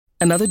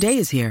Another day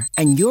is here,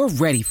 and you're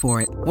ready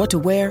for it. What to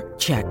wear?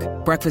 Check.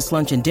 Breakfast,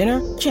 lunch, and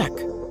dinner? Check.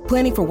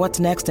 Planning for what's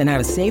next and how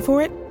to save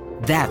for it?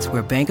 That's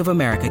where Bank of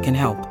America can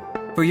help.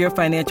 For your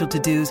financial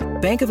to-dos,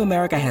 Bank of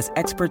America has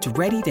experts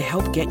ready to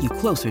help get you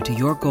closer to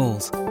your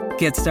goals.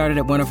 Get started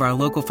at one of our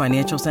local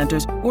financial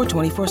centers or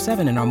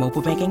 24/7 in our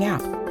mobile banking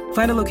app.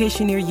 Find a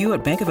location near you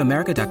at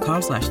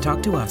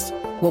bankofamerica.com/talktous.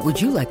 What would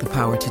you like the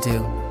power to do?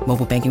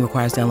 Mobile banking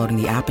requires downloading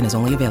the app and is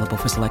only available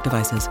for select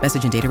devices.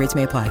 Message and data rates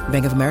may apply.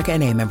 Bank of America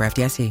N.A., member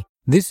FDIC.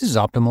 This is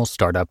Optimal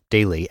Startup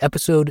Daily,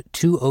 episode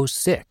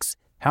 206,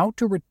 How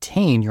to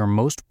Retain Your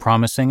Most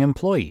Promising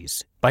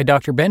Employees, by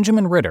Dr.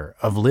 Benjamin Ritter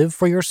of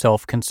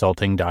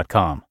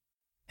LiveForYourselfConsulting.com.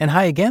 And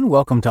hi again,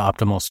 welcome to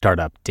Optimal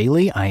Startup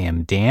Daily. I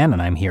am Dan,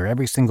 and I'm here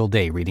every single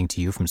day reading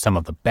to you from some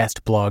of the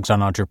best blogs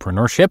on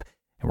entrepreneurship.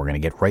 And we're going to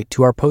get right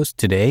to our post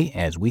today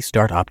as we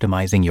start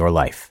optimizing your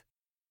life.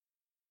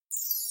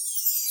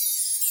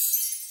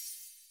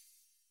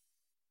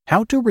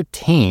 How to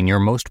Retain Your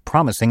Most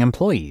Promising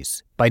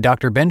Employees, by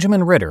Dr.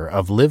 Benjamin Ritter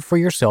of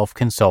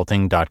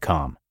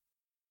LiveForYourselfConsulting.com.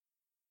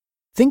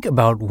 Think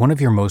about one of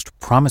your most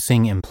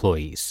promising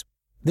employees.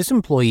 This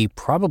employee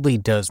probably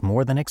does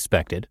more than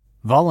expected,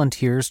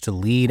 volunteers to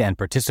lead and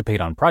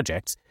participate on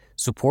projects,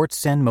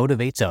 supports and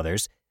motivates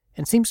others,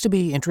 and seems to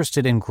be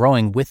interested in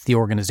growing with the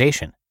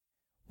organization.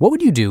 What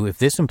would you do if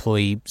this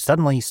employee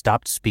suddenly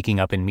stopped speaking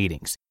up in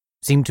meetings,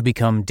 seemed to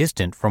become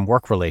distant from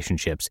work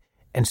relationships,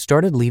 and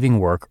started leaving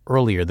work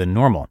earlier than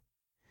normal?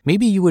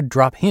 Maybe you would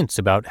drop hints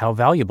about how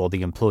valuable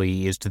the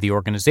employee is to the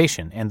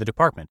organization and the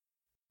department,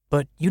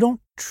 but you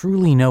don't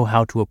truly know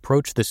how to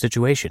approach the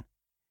situation.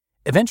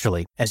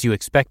 Eventually, as you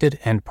expected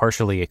and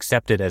partially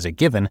accepted as a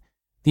given,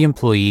 the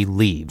employee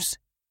leaves.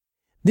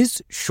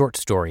 This short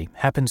story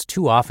happens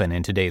too often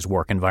in today's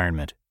work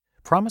environment.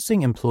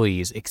 Promising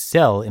employees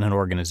excel in an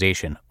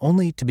organization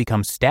only to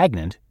become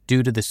stagnant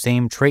due to the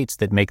same traits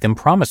that make them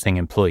promising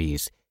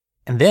employees.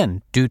 And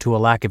then, due to a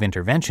lack of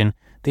intervention,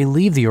 they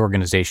leave the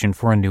organization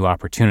for a new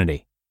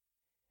opportunity.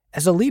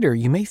 As a leader,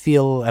 you may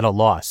feel at a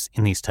loss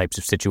in these types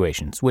of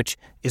situations, which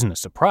isn't a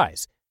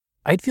surprise.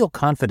 I'd feel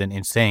confident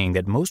in saying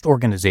that most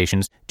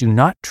organizations do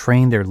not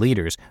train their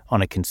leaders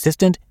on a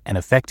consistent and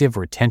effective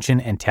retention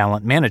and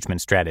talent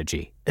management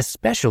strategy,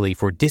 especially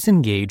for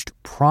disengaged,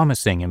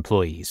 promising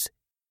employees.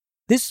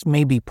 This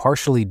may be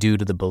partially due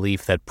to the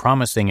belief that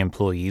promising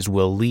employees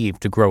will leave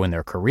to grow in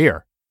their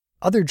career.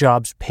 Other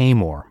jobs pay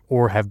more,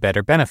 or have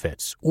better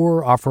benefits,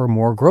 or offer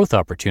more growth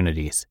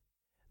opportunities.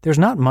 There's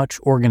not much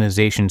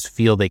organizations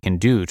feel they can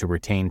do to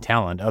retain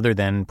talent other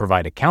than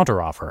provide a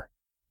counteroffer.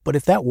 But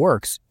if that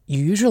works,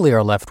 you usually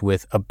are left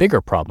with a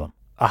bigger problem,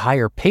 a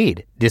higher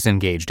paid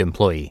disengaged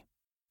employee.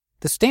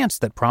 The stance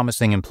that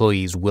promising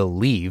employees will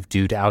leave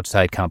due to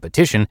outside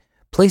competition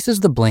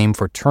places the blame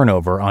for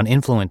turnover on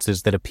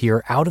influences that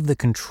appear out of the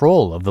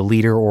control of the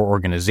leader or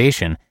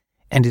organization,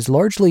 and is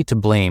largely to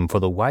blame for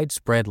the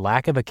widespread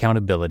lack of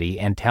accountability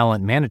and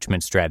talent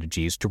management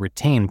strategies to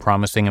retain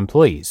promising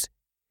employees.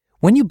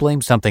 When you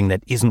blame something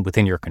that isn't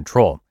within your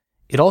control,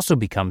 it also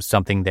becomes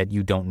something that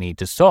you don't need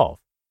to solve.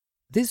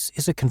 This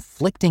is a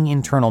conflicting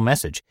internal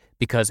message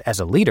because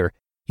as a leader,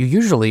 you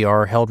usually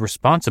are held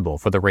responsible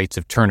for the rates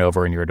of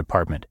turnover in your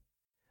department.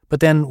 But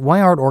then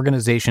why aren't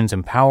organizations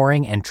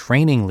empowering and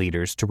training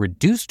leaders to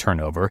reduce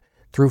turnover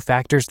through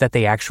factors that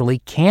they actually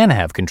can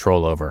have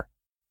control over?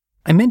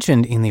 I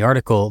mentioned in the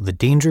article The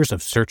Dangers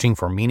of Searching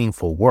for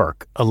Meaningful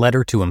Work, a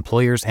letter to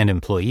employers and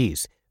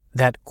employees,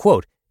 that,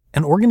 quote,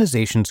 an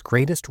organization's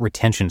greatest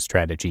retention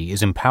strategy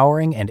is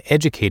empowering and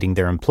educating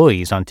their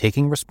employees on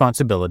taking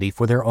responsibility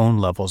for their own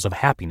levels of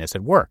happiness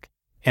at work,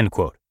 end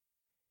quote.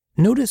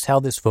 Notice how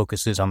this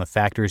focuses on the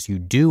factors you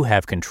do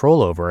have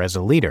control over as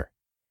a leader.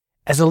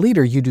 As a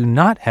leader, you do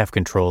not have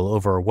control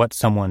over what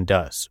someone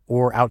does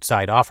or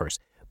outside offers,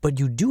 but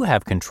you do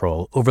have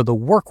control over the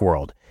work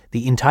world,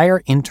 the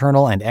entire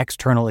internal and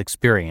external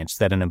experience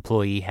that an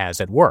employee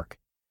has at work.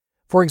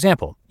 For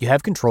example, you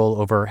have control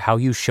over how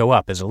you show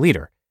up as a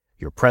leader,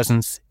 your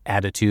presence,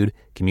 attitude,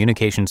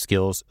 communication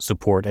skills,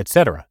 support,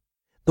 etc.,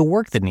 the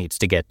work that needs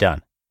to get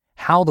done,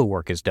 how the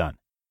work is done,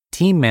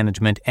 team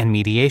management and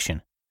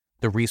mediation,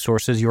 the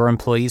resources your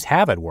employees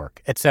have at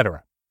work,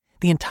 etc.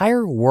 The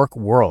entire work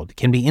world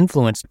can be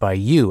influenced by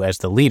you as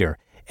the leader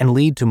and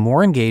lead to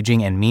more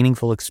engaging and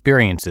meaningful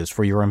experiences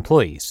for your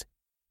employees.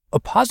 A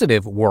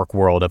positive work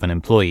world of an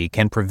employee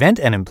can prevent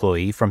an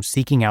employee from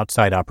seeking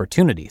outside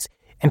opportunities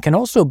and can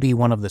also be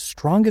one of the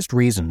strongest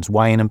reasons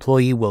why an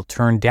employee will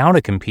turn down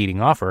a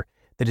competing offer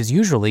that is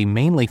usually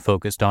mainly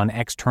focused on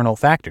external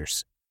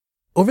factors.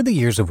 Over the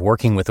years of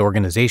working with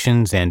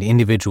organizations and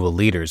individual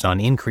leaders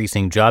on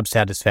increasing job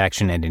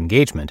satisfaction and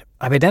engagement,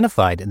 I've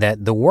identified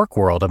that the work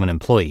world of an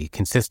employee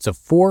consists of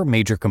 4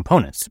 major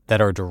components that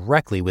are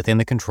directly within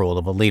the control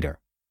of a leader.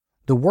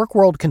 The work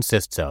world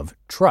consists of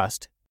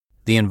trust,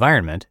 the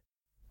environment,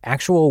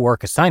 actual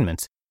work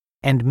assignments,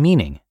 and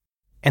meaning,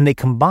 and they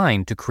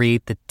combine to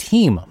create the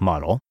team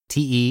model,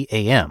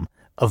 TEAM,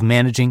 of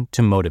managing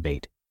to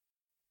motivate.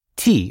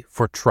 T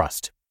for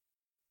trust.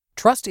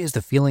 Trust is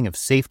the feeling of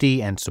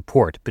safety and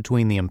support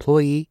between the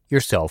employee,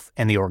 yourself,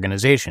 and the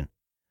organization.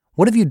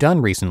 What have you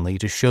done recently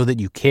to show that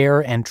you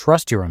care and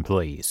trust your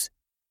employees?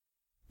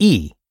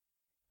 E.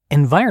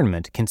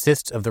 Environment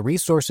consists of the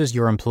resources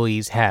your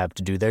employees have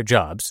to do their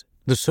jobs,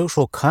 the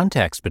social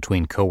context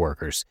between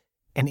coworkers,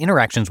 and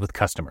interactions with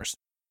customers.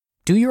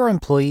 Do your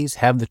employees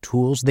have the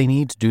tools they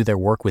need to do their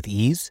work with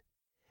ease?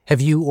 Have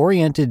you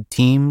oriented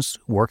teams,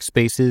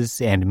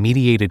 workspaces, and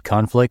mediated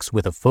conflicts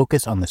with a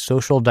focus on the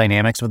social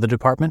dynamics of the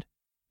department?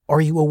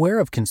 Are you aware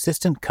of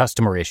consistent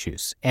customer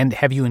issues, and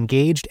have you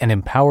engaged and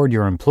empowered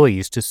your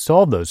employees to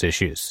solve those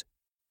issues?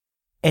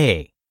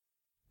 A.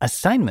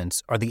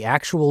 Assignments are the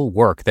actual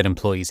work that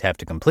employees have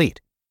to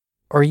complete.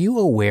 Are you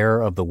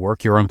aware of the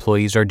work your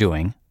employees are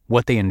doing,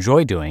 what they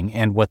enjoy doing,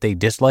 and what they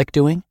dislike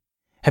doing?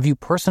 Have you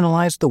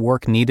personalized the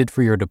work needed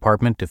for your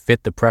department to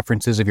fit the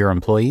preferences of your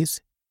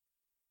employees?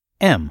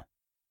 M.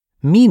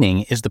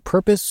 Meaning is the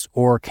purpose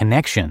or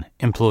connection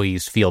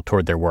employees feel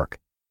toward their work.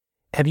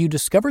 Have you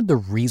discovered the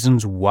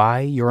reasons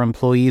why your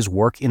employees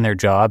work in their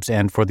jobs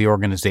and for the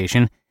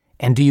organization,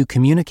 and do you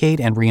communicate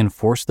and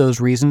reinforce those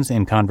reasons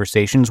in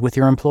conversations with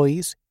your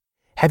employees?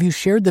 Have you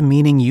shared the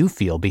meaning you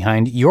feel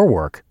behind your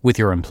work with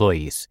your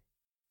employees?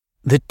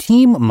 The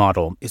team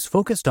model is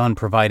focused on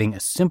providing a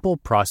simple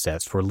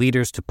process for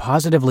leaders to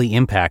positively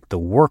impact the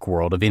work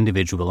world of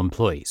individual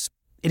employees.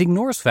 It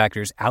ignores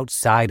factors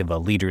outside of a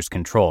leader's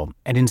control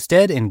and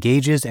instead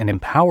engages and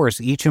empowers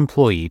each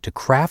employee to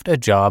craft a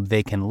job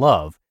they can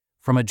love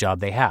from a job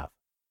they have.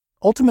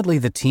 Ultimately,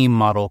 the team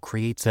model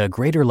creates a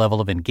greater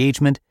level of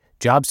engagement,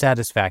 job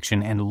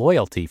satisfaction, and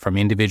loyalty from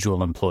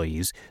individual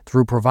employees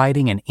through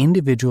providing an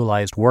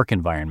individualized work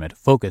environment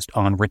focused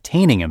on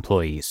retaining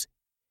employees.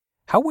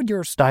 How would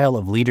your style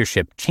of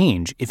leadership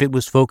change if it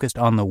was focused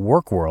on the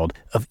work world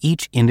of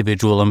each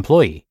individual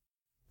employee?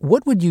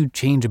 What would you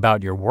change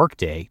about your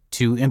workday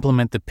to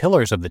implement the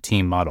pillars of the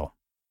team model?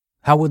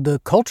 How would the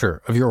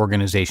culture of your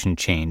organization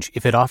change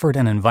if it offered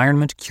an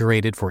environment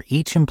curated for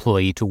each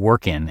employee to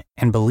work in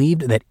and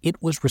believed that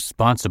it was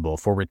responsible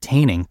for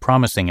retaining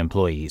promising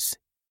employees?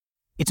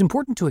 It's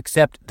important to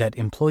accept that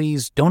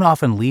employees don't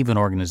often leave an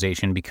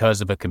organization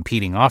because of a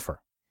competing offer.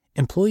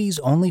 Employees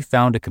only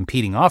found a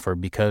competing offer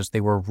because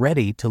they were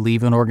ready to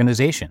leave an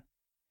organization.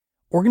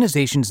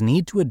 Organizations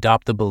need to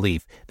adopt the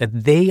belief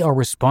that they are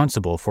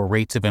responsible for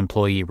rates of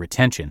employee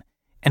retention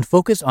and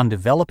focus on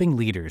developing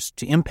leaders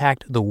to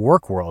impact the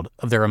work world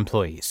of their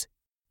employees.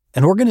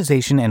 An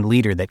organization and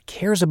leader that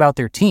cares about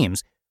their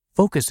teams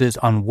focuses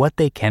on what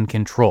they can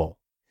control,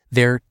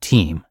 their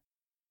team.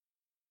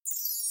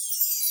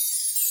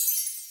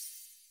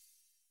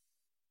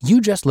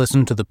 You just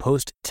listened to the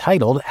post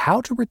titled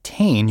How to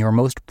Retain Your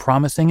Most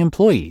Promising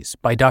Employees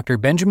by Dr.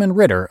 Benjamin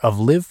Ritter of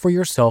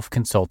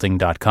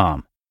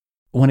LiveForYourselfConsulting.com.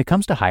 When it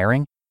comes to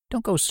hiring,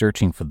 don't go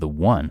searching for the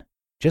one.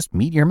 Just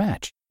meet your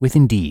match with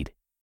Indeed.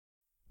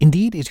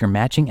 Indeed is your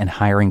matching and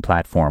hiring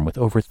platform with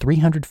over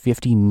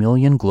 350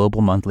 million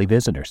global monthly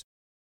visitors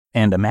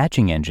and a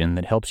matching engine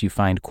that helps you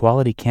find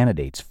quality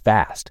candidates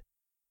fast.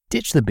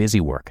 Ditch the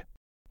busy work.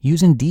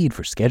 Use Indeed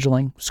for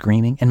scheduling,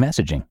 screening, and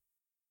messaging.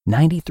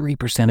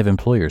 93% of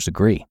employers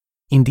agree.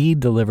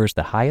 Indeed delivers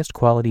the highest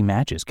quality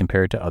matches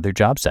compared to other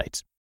job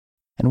sites.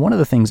 And one of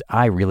the things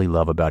I really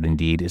love about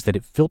Indeed is that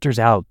it filters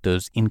out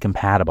those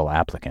incompatible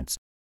applicants.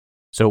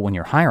 So when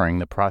you're hiring,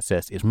 the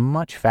process is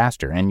much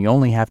faster and you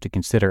only have to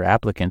consider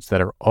applicants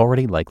that are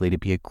already likely to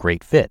be a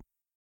great fit.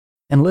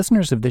 And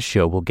listeners of this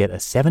show will get a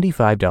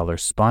 $75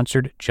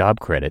 sponsored job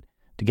credit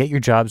to get your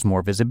jobs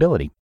more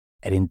visibility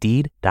at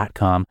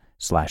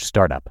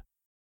Indeed.com/startup.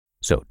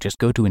 So just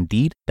go to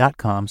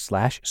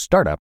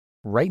Indeed.com/startup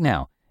right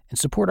now and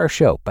support our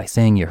show by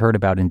saying you heard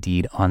about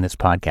Indeed on this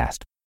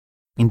podcast.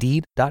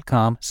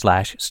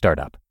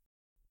 Indeed.com/startup.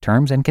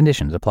 Terms and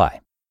conditions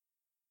apply.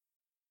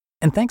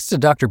 And thanks to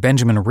Dr.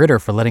 Benjamin Ritter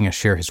for letting us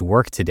share his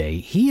work today.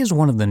 He is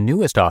one of the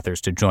newest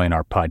authors to join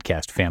our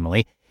podcast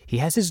family. He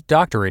has his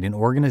doctorate in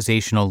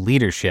organizational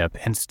leadership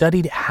and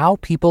studied how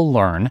people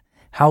learn,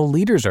 how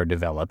leaders are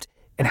developed,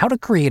 and how to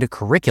create a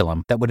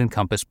curriculum that would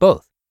encompass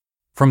both.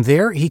 From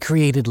there, he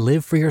created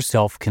Live for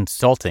Yourself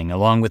Consulting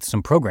along with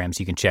some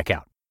programs you can check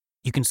out.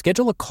 You can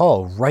schedule a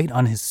call right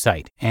on his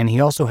site, and he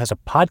also has a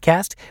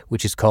podcast,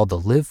 which is called the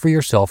Live for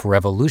Yourself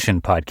Revolution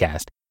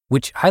podcast,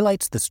 which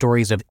highlights the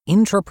stories of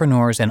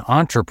intrapreneurs and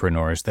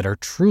entrepreneurs that are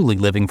truly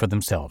living for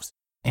themselves.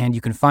 And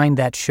you can find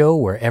that show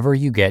wherever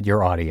you get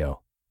your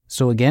audio.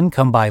 So again,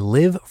 come by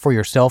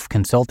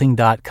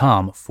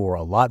LiveForYourselfConsulting.com for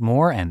a lot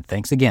more, and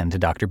thanks again to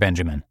Dr.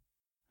 Benjamin.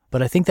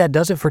 But I think that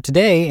does it for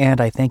today,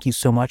 and I thank you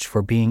so much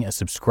for being a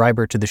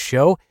subscriber to the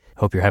show.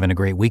 Hope you're having a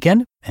great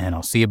weekend, and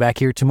I'll see you back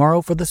here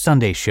tomorrow for the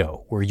Sunday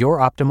show, where your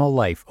optimal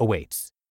life awaits.